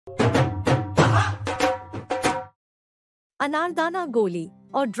Anardana Goli,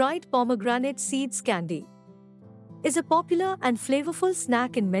 or dried pomegranate seeds candy, is a popular and flavorful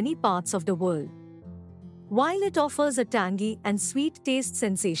snack in many parts of the world. While it offers a tangy and sweet taste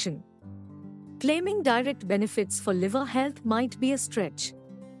sensation, claiming direct benefits for liver health might be a stretch.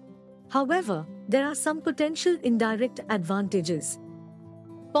 However, there are some potential indirect advantages.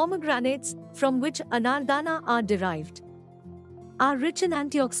 Pomegranates, from which anardana are derived, are rich in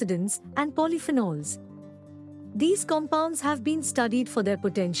antioxidants and polyphenols. These compounds have been studied for their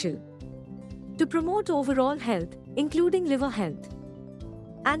potential to promote overall health, including liver health.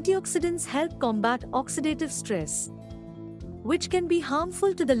 Antioxidants help combat oxidative stress, which can be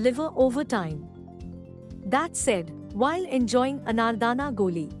harmful to the liver over time. That said, while enjoying Anardana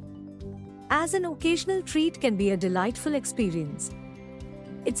Goli as an occasional treat can be a delightful experience,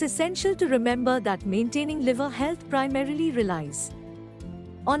 it's essential to remember that maintaining liver health primarily relies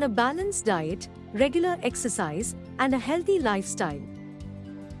on a balanced diet, regular exercise, and a healthy lifestyle.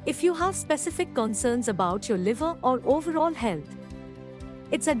 If you have specific concerns about your liver or overall health,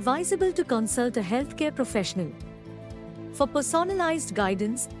 it's advisable to consult a healthcare professional for personalized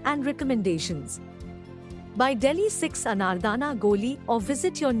guidance and recommendations. Buy Delhi 6 Anardana Goli or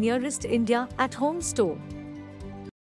visit your nearest India at home store.